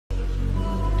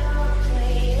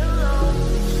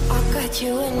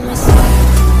you in my soul.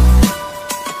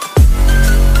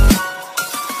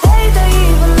 Hate I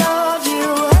even love you,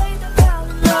 hate I fell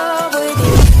in love with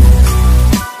you.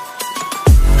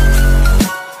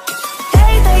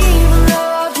 Hate I even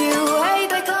love you,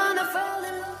 hate I gonna fall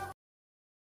in love.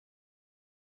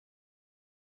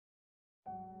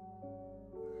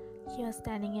 You are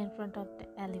standing in front of the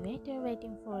elevator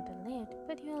waiting for the lift,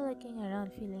 but you are looking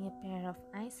around feeling a pair of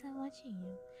eyes are watching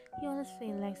you. You always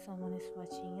feel like someone is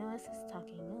watching you as is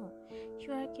talking you.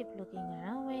 You are keep looking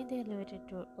around when the elevator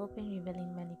door open,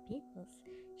 revealing many people.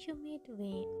 You made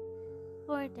way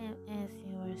for them as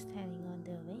you were standing on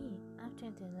the way. After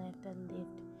they left, the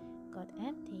lift got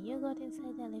empty. You got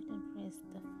inside the lift and pressed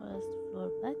the first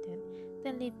floor button.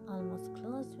 The lift almost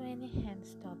closed when a hand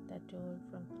stopped the door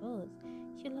from close.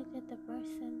 You looked at the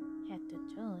person head to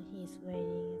toe. He is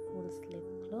wearing a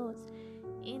full-sleeve clothes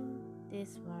in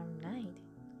this warm night.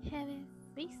 Have a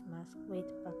face mask with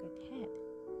bucket hat,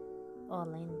 all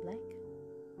in black.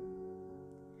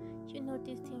 You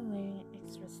noticed him wearing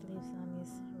extra sleeves on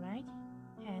his right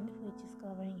hand, which is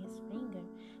covering his finger.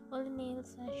 All the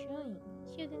nails are showing.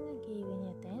 You didn't give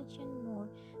any attention, more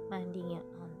minding your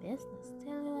own business.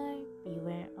 Still you are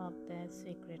beware of that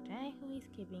secret eye who is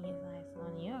keeping his eyes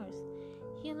on yours.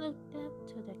 He looked up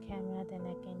to the camera, then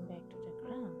again back to the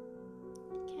ground.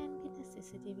 It can be the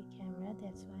CCTV camera,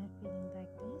 that's why I'm feeling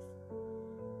like this.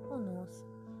 Who knows?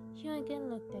 You again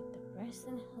looked at the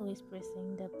person who is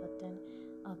pressing the button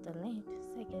of the lift,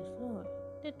 second floor.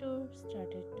 The door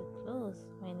started to close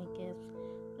when a gasp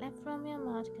left from your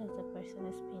mouth because the person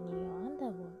is pinning you on the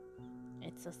wall.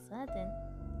 It's a sudden,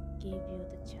 gave you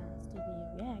the chance to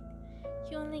react.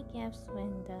 You only gasped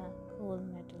when the cold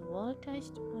metal wall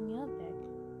touched on your back.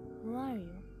 Who are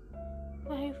you?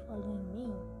 Why are you following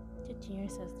me? The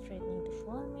tears are threatening to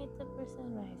fall made the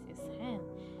person raise his hand.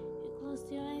 You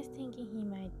closed your eyes thinking he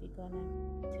might be gonna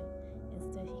to.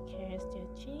 Instead he caressed your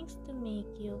cheeks to make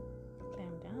you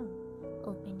climb down.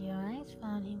 Opened your eyes,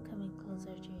 found him coming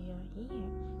closer to your ear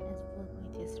and spoke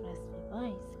with his raspy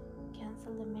voice.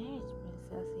 Cancel the marriage,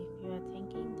 princess. If you are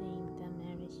thinking doing the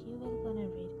marriage you will gonna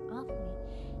rid of me,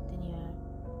 then you are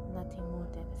nothing more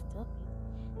than stupid.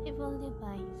 He pulled you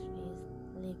by his face,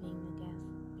 leaving the gap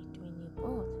between you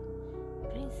both.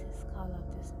 Princess, call off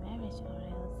this marriage or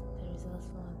else the results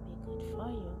won't be good for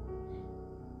you.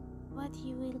 What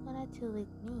you will gonna do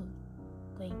with me?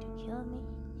 Going to kill me?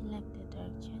 He left the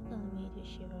dark jungle, made you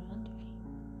shiver under him.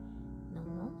 No,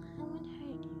 I won't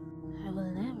hurt you. I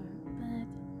will never, but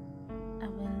I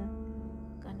will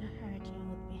gonna hurt your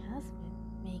would-be husband,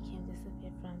 make him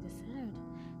disappear from this earth,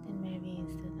 then marry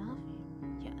instead of him.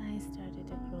 Your eyes started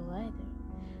to grow wider.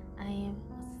 I am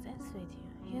obsessed with you.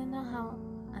 You know how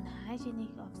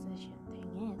unhygienic obsession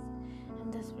thing is.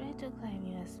 I'm desperate to claim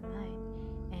you as mine,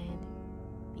 and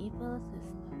people's is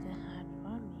not that hard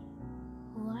for me.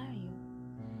 Who are you?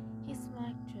 He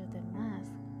smiled through the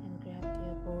mask and grabbed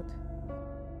your both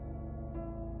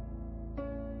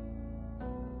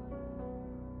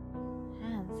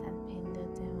hands and pinned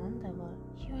them on the wall.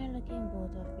 You were looking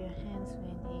both of your hands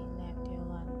when he left your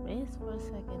one wrist for a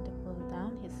second to pull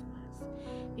down his mask.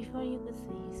 Before you could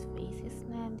see his face, he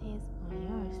slammed his on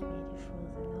yours, made you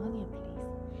frozen on your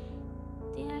place.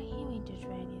 There he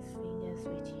intertwined his fingers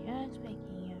with yours,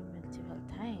 waking you multiple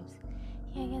times.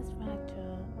 He again smiled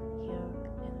through your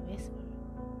and whispered,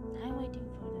 I'm waiting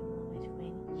for the moment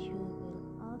when you will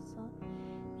also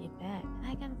be back.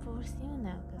 I can force you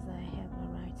now because I have my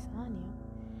rights on you.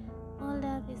 Pulled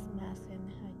up his mask and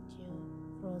hugged your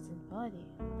frozen body.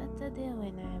 But the day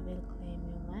when I will claim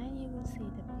you mine, you will see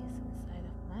the piece inside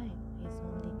of mine who is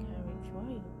only caring for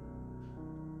you.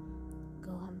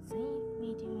 Go home safe,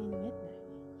 meet you in midnight.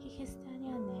 He kissed on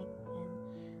your neck and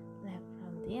left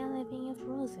from there, leaving you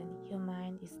frozen. Your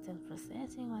mind is still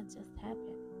processing what just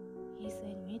happened. He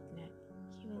said midnight.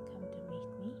 He will come to meet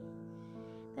me.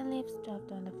 The lift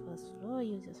stopped on the first floor.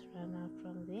 You just ran out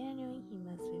from there knowing he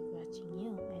must be watching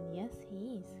you. And yes,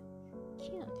 he is.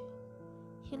 Cute.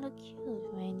 He looked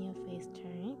cute when your face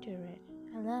turned into red.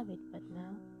 I love it, but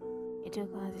now he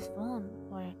took out his phone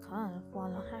for a call.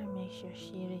 Follow her, make sure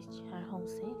she reached her home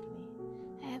safely.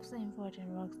 I have some important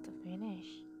work to finish.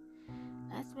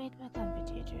 Let's meet my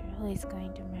competitor who is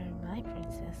going to marry my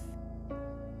princess.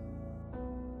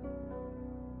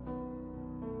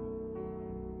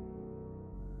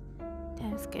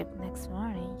 Time skip next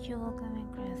morning. You will come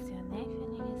across your neck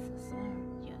feeling it so sore.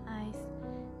 Your eyes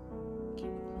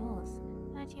keep closed.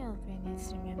 But you open it,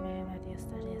 remember about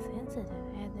yesterday's incident,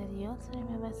 and that you also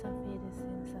remember some faded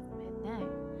scenes of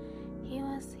midnight. He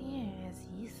was here, as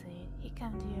you said. He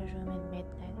came to your room at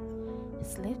midnight. He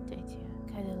slept with you,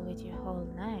 cuddle with you whole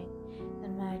night. The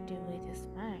might do with is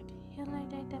smart. You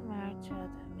looked at the mirror through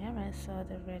the mirror, saw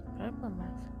the red purple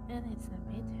marks, and it's not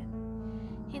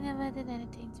beaten. He never did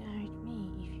anything to hurt me.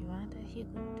 If you wanted, he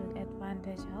could take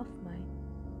advantage of mine.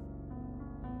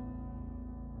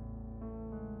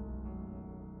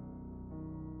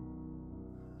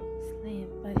 Sleep,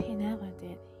 but he never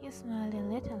did. He smiled a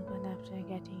little, but after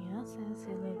getting your sense,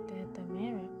 he looked at the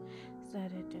mirror,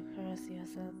 started to curse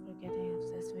yourself for getting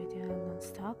obsessed with your unknown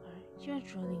stalker. You are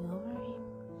drooling over him.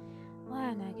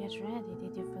 Why not get ready?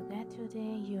 Did you forget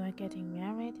today you are getting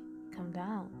married? Come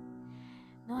down.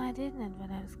 No, I didn't,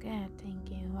 but I'm scared,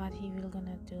 thinking what he will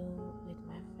gonna do with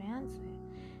my fiancé.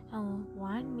 And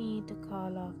want me to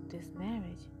call off this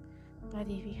marriage. But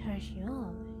if he hurts you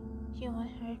all, he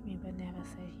won't hurt me, but never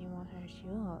said he won't hurt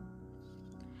you all.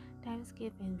 Time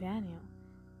skip in venue.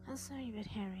 I'm sorry, but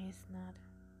Harry is not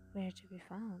where to be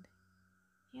found.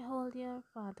 You hold your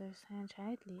father's hand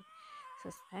tightly,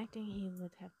 suspecting he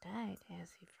would have died as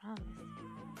he promised.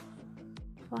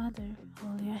 Father,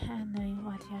 hold your hand knowing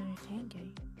what you are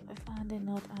thinking. I found a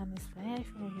note on his bed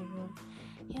where he wrote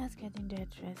he was getting the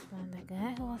address from the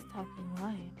guy who was talking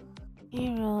wild.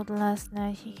 He wrote last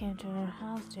night he came to our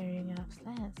house during our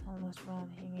plans, almost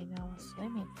drowned him in our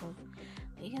swimming pool.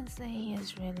 We can say he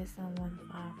is really someone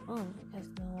powerful, because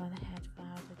no one had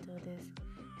power to do this.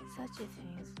 Such a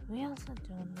things. We also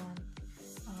don't want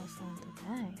our son to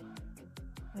die.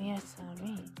 We are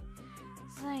sorry.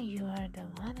 So you are the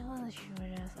one who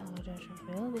assured us our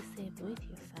daughter will be safe with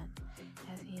you, son,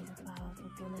 as he is a powerful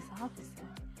police officer.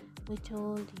 We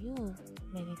told you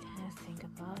many times, think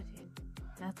about it.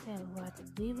 Now tell what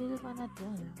we will gonna do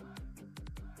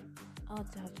now. Our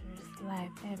daughter's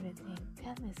life, everything.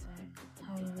 Tell me, sir,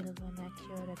 how you will gonna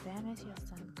cure the damage your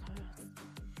son caused.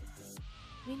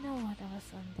 We know what our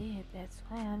son did, that's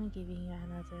why I'm giving you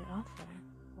another offer.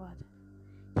 What?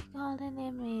 He called and they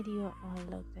made you all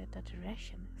look at the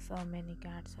direction. So many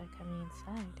guards are coming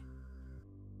inside.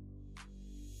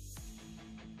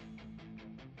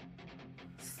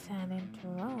 Stand in 2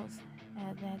 rows.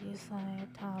 At that you saw a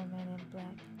tall man in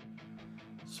black.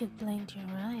 You blinked your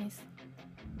eyes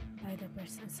by the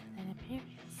person's sudden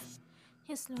appearance.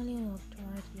 He slowly walked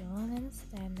toward you and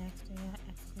stand next to your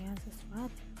ex-fiance's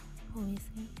father. Who is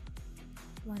he?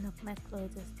 One of my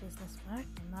closest business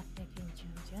partners, Mafia King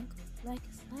Jungle, like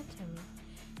a son to me.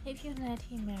 If you let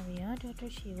him marry your daughter,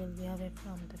 she will be away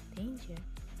from the danger.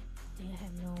 You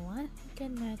have no one who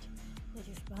can match with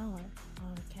his power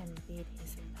or can beat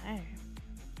his empire.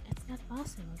 It's not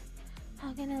possible.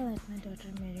 How can I let my daughter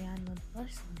marry an unknown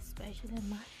person, especially a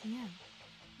mafia?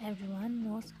 Everyone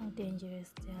knows how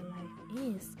dangerous their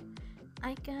life is.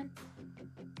 I can't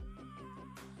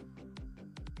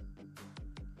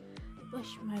push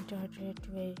my daughter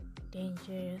to a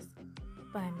dangerous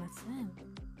by myself.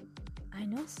 I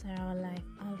know, sir, our life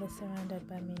always surrounded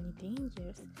by many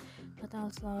dangers, but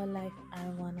also our life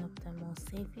are one of the most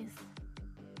safest.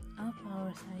 Our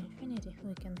powers are infinite.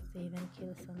 We can save and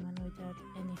kill someone without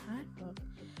any hard work.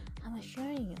 I'm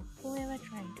assuring you, whoever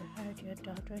trying to hurt your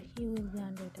daughter, he will be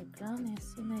under the ground as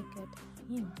soon as I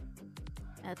get him.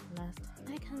 At last,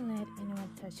 I can't let anyone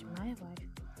touch my wife.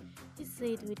 He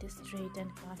said with a straight and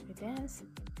confidence.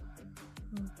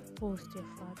 Forced your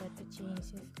father to change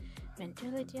his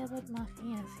mentality about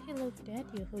mafias. He looked at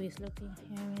you, who is looking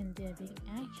here and there being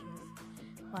anxious.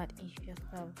 What if your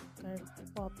stalker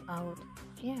pop out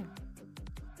here?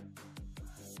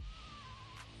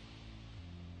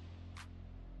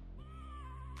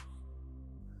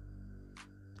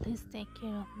 Please take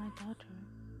care of my daughter.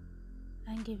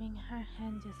 I'm giving her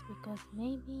hand just because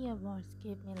maybe your words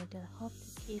give me little hope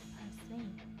to keep her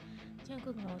sane.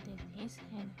 Jungkook noted his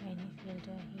hand when he felt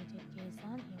a heated gaze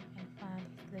on him and found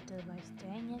his little wife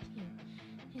staring at him.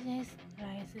 His eyes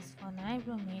raised his one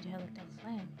eyebrow made her little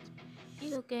flinch. He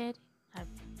looked at her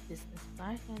business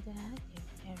partner and hugged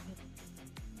him.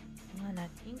 Everyone are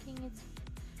thinking it's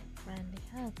friendly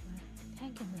help, but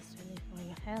thank you, Mr. Lee, for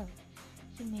your help.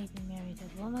 You made me marry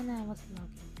the woman I was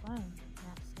looking for,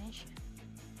 not Sasha.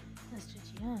 Mr.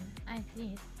 Jian, I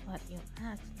did what you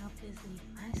asked. Now please leave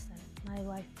my son. My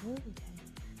wife will be there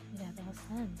without our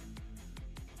son.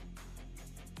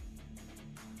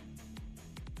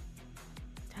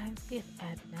 Time skip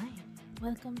at 9.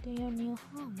 Welcome to your new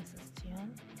home, Mrs. Jian.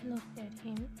 Looked at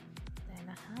him, then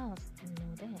a house,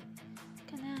 and nodded.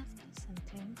 Can I ask you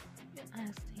something? You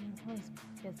asked him who is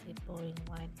busy pouring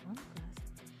wine on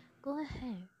glass. Go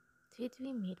ahead. Did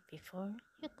we meet before?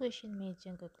 Your question made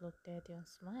Jungkook looked at you and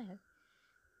smiled.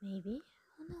 Maybe.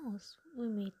 Who knows? We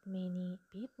meet many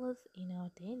people in our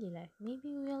daily life.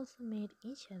 Maybe we also meet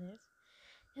each other.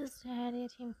 You stared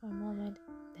at him for a moment,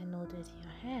 then nodded your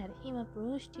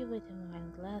approached you with a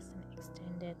wine glass and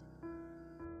extended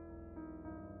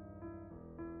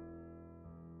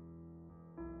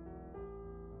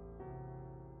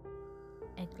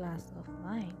a glass of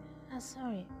wine.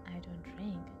 Sorry, I don't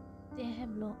drink. They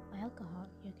have low alcohol,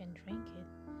 you can drink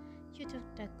it. You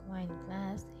took the wine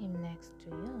glass, him next to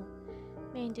you,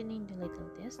 maintaining the little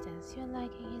distance. You're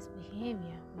liking his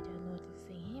behavior without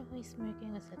noticing him who is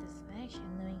smirking with satisfaction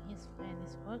knowing his friend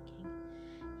is working.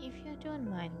 If you don't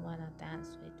mind, wanna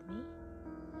dance with me?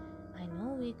 I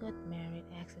know we got married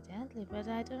accidentally, but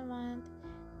I don't want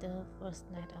the first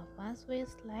night of us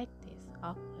was like this,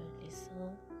 awkwardly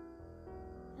so.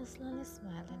 You slowly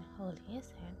smiled and held his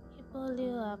hand. He pulled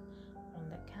you up from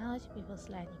the couch before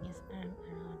sliding his arm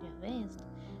around your waist,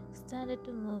 started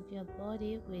to move your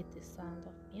body with the sound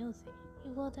of music.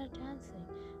 You both are dancing,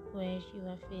 where you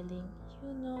are feeling,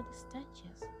 you know the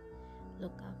touches.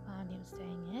 Look up, found him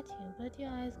staring at you, but your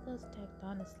eyes got stuck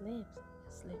on his lips,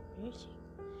 his lip piercing.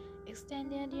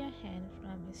 Extended your hand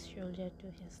from his shoulder to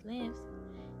his lips.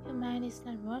 Your mind is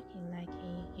not working like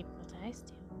he hypnotized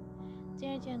you.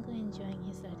 There, Django enjoying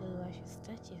his idol watch his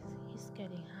touches. It's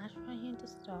getting hard for him to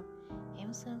stop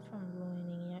himself from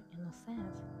ruining your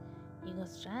innocence. He got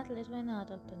startled when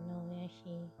out of the nowhere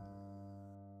he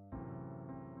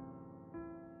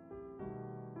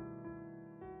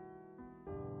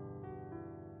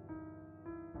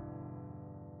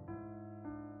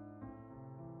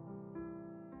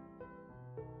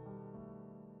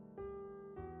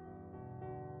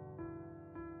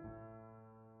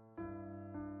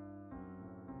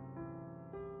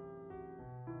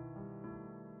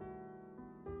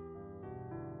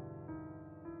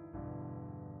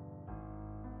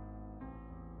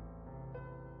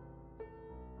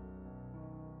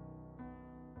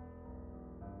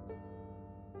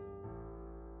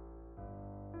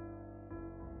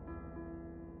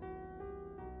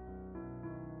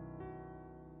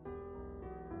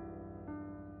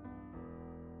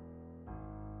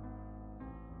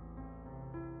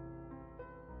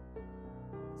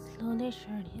slowly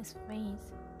turned his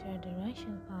face. Their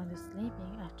direction found you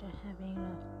sleeping after having a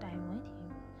rough time with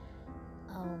him.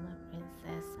 Oh, my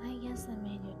princess, I guess I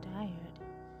made you tired.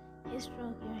 He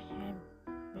stroked your hair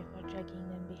before dragging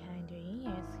them behind your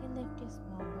ears. He lifted his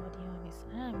small body on his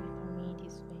arm before made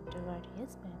his way toward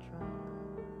his bedroom.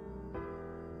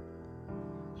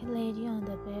 He laid you on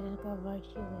the bed and covered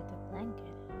you with a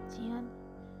blanket. Jian,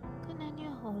 couldn't you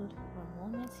hold for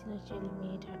moments? He literally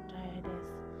made her tired as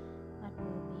my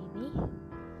poor baby.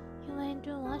 He went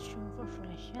to a washroom for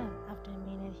fresh up. After a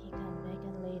minute, he came back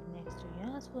and laid next to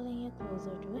yours, pulling you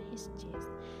closer to his chest.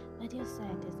 But your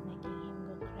sight is making him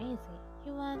go crazy.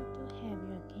 He wants to have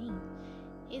you again.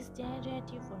 He stared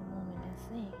at you for a moment and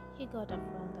said, he got up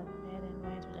from the bed and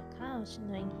went to the couch,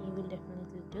 knowing he will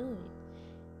definitely do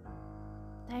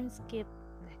it. Time skipped.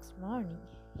 Next morning,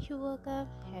 you woke up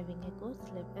having a good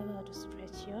sleep, about to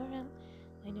stretch your arm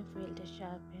when you felt a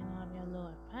sharp pain on your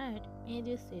lower part, made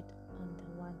you sit on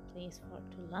the one place for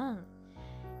too long.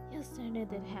 You stared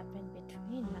that happened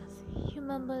between us. You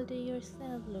mumbled to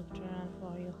yourself, looked around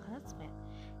for your husband,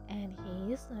 and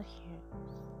he is not here.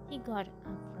 He got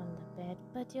up from the bed,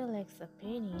 but your legs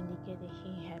apparently indicated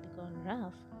he had gone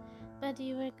rough. But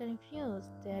you were confused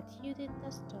that you did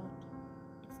not stop.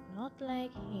 It's not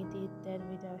like he did that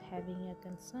without having your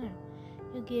consent.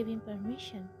 You gave him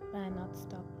permission by not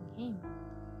stopping him.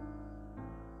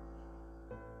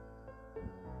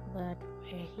 But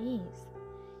where he is?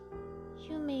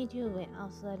 You made your way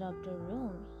outside of the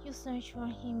room. You searched for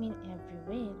him in every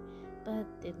way,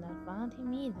 but did not find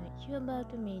him either. You about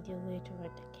to make your way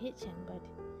toward the kitchen, but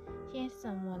yet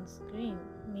someone screamed,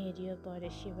 made your body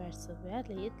shiver so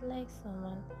badly it like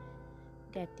someone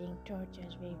getting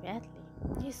tortured very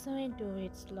badly. You saw a door,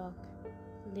 its lock,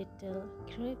 little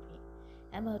creepy.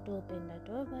 About to open the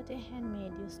door, but a hand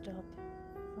made you stop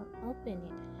from opening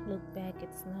it. Look back,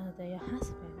 it's not your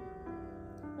husband.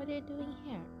 What are you doing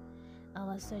here? I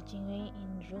was searching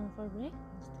in room for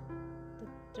breakfast.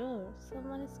 The door,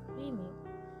 someone is screaming.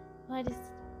 What is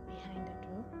behind the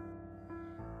door?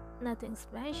 Nothing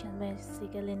special,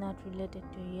 basically not related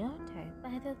to your type.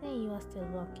 By the way, you are still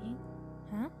walking?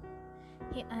 Huh?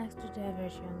 He asked to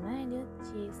divert your mind. Your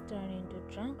cheeks turned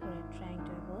into drunk red, trying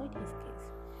to avoid his kiss.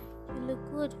 You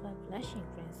look good while blushing,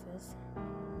 princess.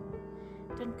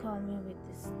 Don't call me with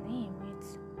this name.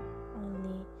 It's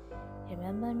only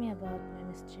remember me about my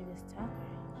mysterious stalker.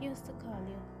 He used to call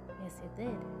you. Yes, he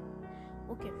did.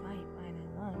 Okay, fine,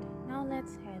 I won't. Now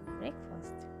let's have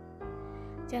breakfast.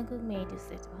 Jungkook made you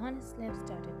sit on his lap,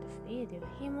 started to feed you.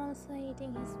 Him also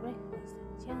eating his breakfast.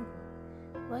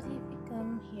 Jungkook, what if we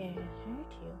come here and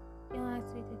hurt you? You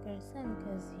asked with a person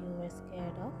because you were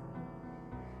scared of him.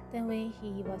 The way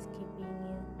he was keeping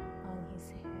you on his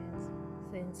hands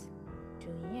since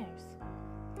 2 years.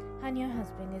 And your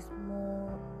husband is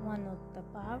one of the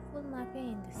powerful mafia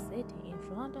in the city. In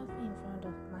front of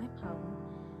my power,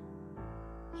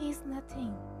 he's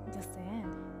nothing, just an.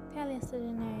 Tell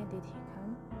yesterday night, did he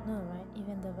come? No, right?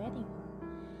 Even the wedding hall.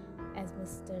 As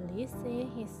Mr. Lee said,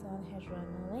 his son had run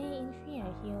away in fear.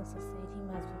 He also said he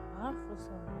must be powerful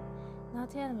someone. Now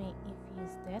tell me, if he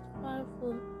is that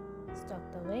powerful, stop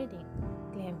the wedding.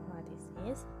 Claim what is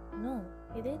his? No,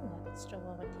 he did not. Stop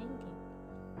overthinking.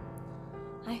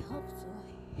 I hope so.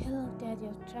 He looked at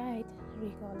your child,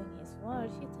 recalling his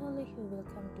words. He told you he will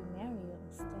come to marry you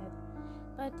instead.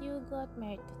 But you got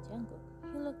married to Jungkook.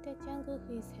 He looked at Jungkook,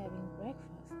 who is having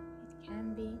breakfast. It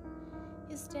can be.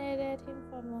 He stared at him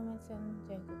for moments and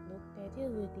Jungkook looked at you,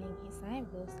 wiggling his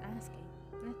eyebrows, asking,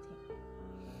 Nothing.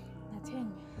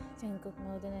 Nothing. Jungkook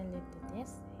nodded and lifted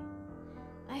his head.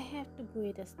 I have to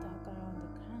buoy the stock around the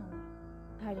ground.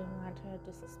 I don't want her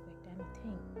to suspect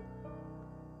anything.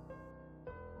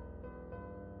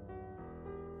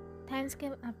 Times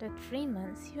came after 3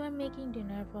 months. You are making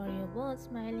dinner for your boss,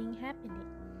 smiling happily.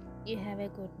 You have a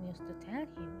good news to tell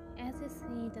him. As you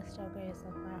see, the stalker is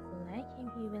so powerful like him,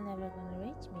 he will never gonna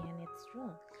reach me, and it's true.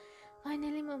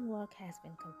 Finally, my work has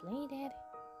been completed.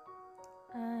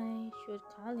 I should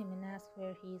call him and ask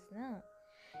where he is now.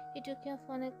 He took your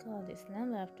phone and called his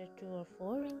number. After 2 or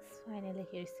 4 rings, finally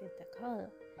he received the call.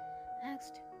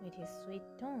 Asked with his sweet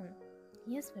tone,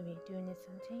 Yes, baby, do you need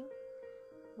something?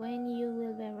 When you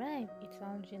will arrive, it's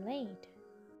already late.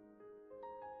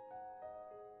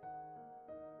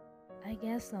 I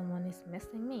guess someone is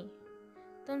missing me.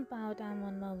 Don't pout, I'm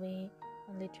on my way.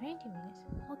 Only 20 minutes.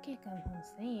 Okay, come home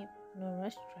safe. No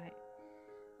rush drive.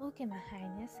 Okay, my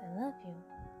highness, I love you.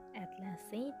 At last,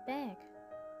 say it back.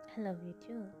 I love you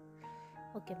too.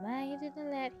 Okay, bye. You didn't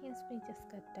let him speak, just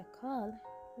cut the call.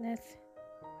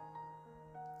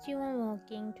 You are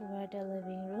walking toward the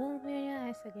living room where your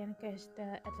eyes again catch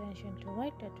the attention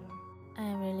toward the door. I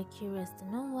am really curious to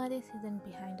know what is hidden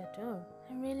behind the door.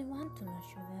 I really want to know,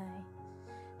 should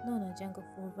I? No, Jungkook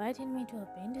invited me to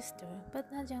open this door,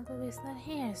 but now Jungkook is not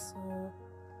here, so...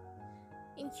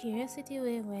 In curiosity,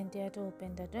 we went there to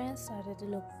open the door and started to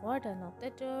look for the knob.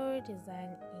 The door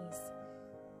design is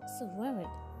so weird.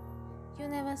 You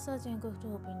never saw Jungkook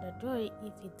to open the door.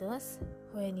 If he does,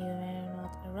 when you were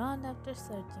not around after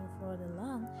searching for the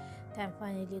long time,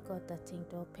 finally got the thing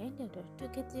to open the door.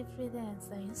 Took a deep breath and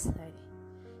saw inside.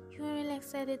 You were really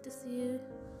excited to see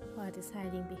what is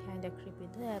hiding behind the creepy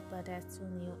door, but as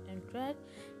soon you entered,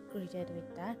 greeted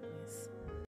with darkness.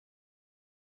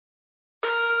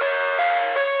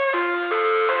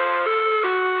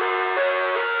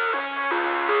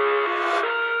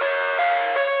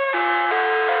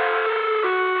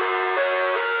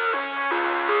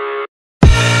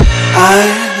 I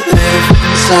live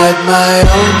inside my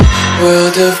own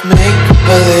world of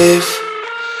make-believe.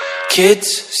 Kids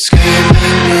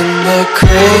screaming in the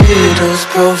cradles,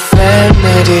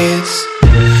 profanities.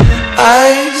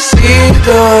 I see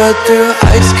the world through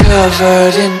eyes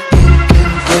covered in ink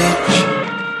and bleach.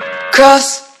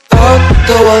 Cross out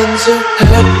the ones who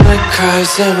heard my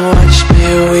cries and watched me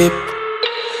weep.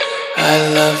 I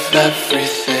love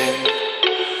everything.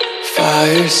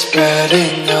 Fire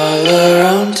spreading all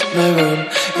around my room.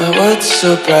 My world's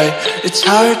so bright, it's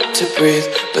hard to breathe,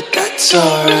 but that's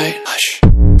alright. Hush.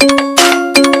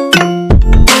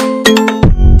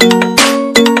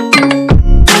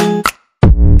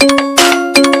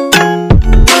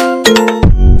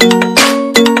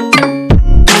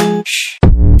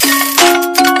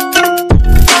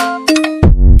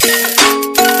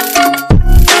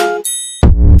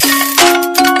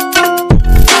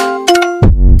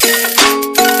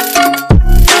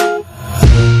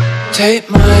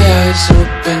 Take my eyes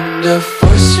open to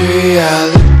force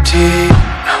reality.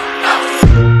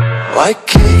 Why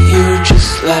can't you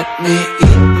just let me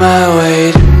eat my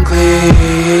weight in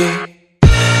glee?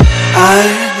 I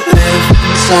live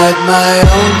inside my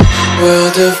own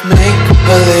world of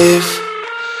make-believe.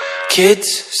 Kids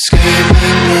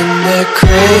screaming in their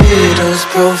cradles,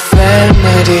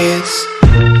 profanities.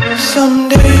 Some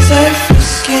days I feel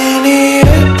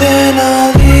skinnier than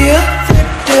all the other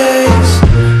days.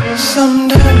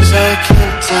 Sometimes I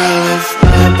can't tell if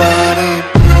my body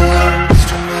belongs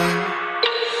to me.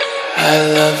 I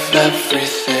love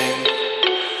everything.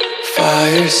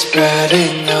 Fire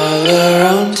spreading all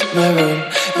around my room.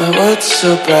 My world's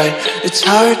so bright, it's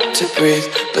hard to breathe,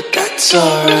 but that's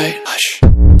alright. Hush.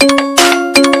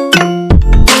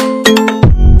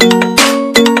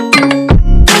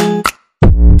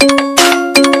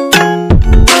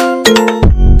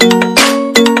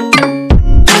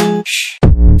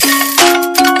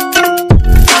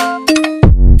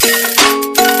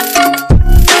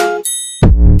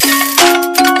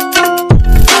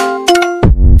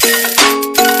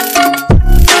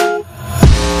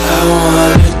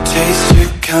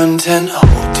 content.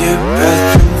 Hold your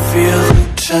breath and feel the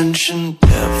tension.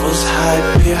 Devils hide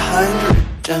behind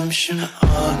redemption.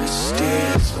 Honesty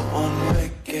is a one-way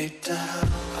gate to hell.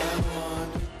 I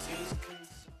wanna taste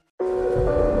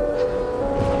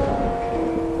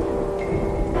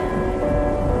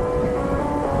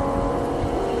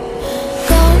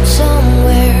Gone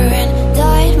somewhere and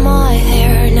dyed my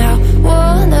hair now.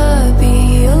 Wanna be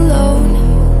alone.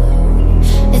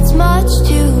 It's much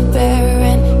to bear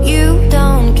and you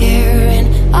don't care, and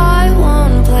I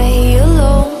won't play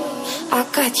alone. I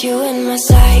got you in my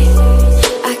sight.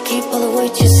 I keep all the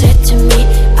words you said to me.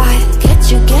 I get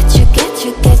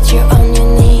you on your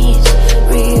knees.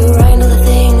 Rewrite all the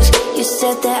things you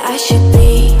said that I should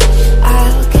be.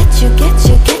 I'll get you,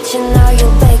 now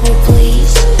you'll beg me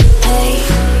please. Hey,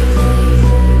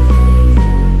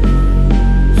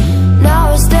 now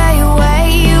I stay away.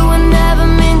 You were never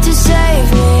meant to save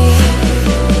me.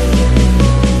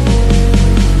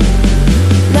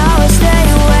 Now I stay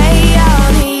away. I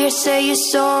don't hear you say you're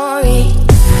sorry.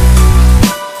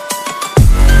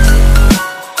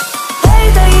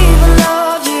 Hate I even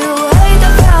loved you. Hate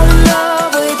I fell in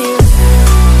love with you.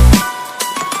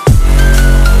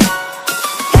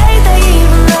 Hate I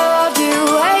even loved you.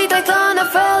 Hate I kinda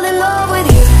fell in love with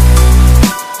you.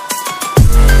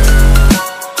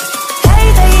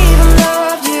 Hate I even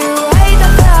loved you. Hate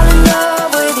I fell in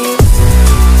love with you.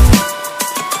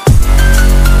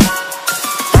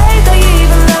 Hate I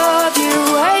even loved you.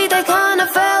 Hate I kinda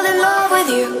fell in love with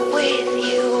you. With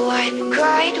you, I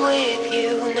cried with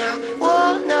you. Now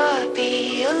wanna be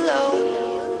alone.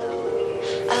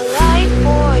 I lied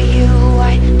for you,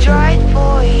 I tried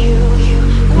for you. You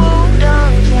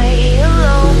wouldn't play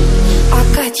alone. I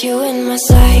got you in my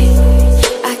sight.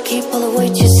 I keep all the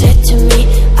words you said to me.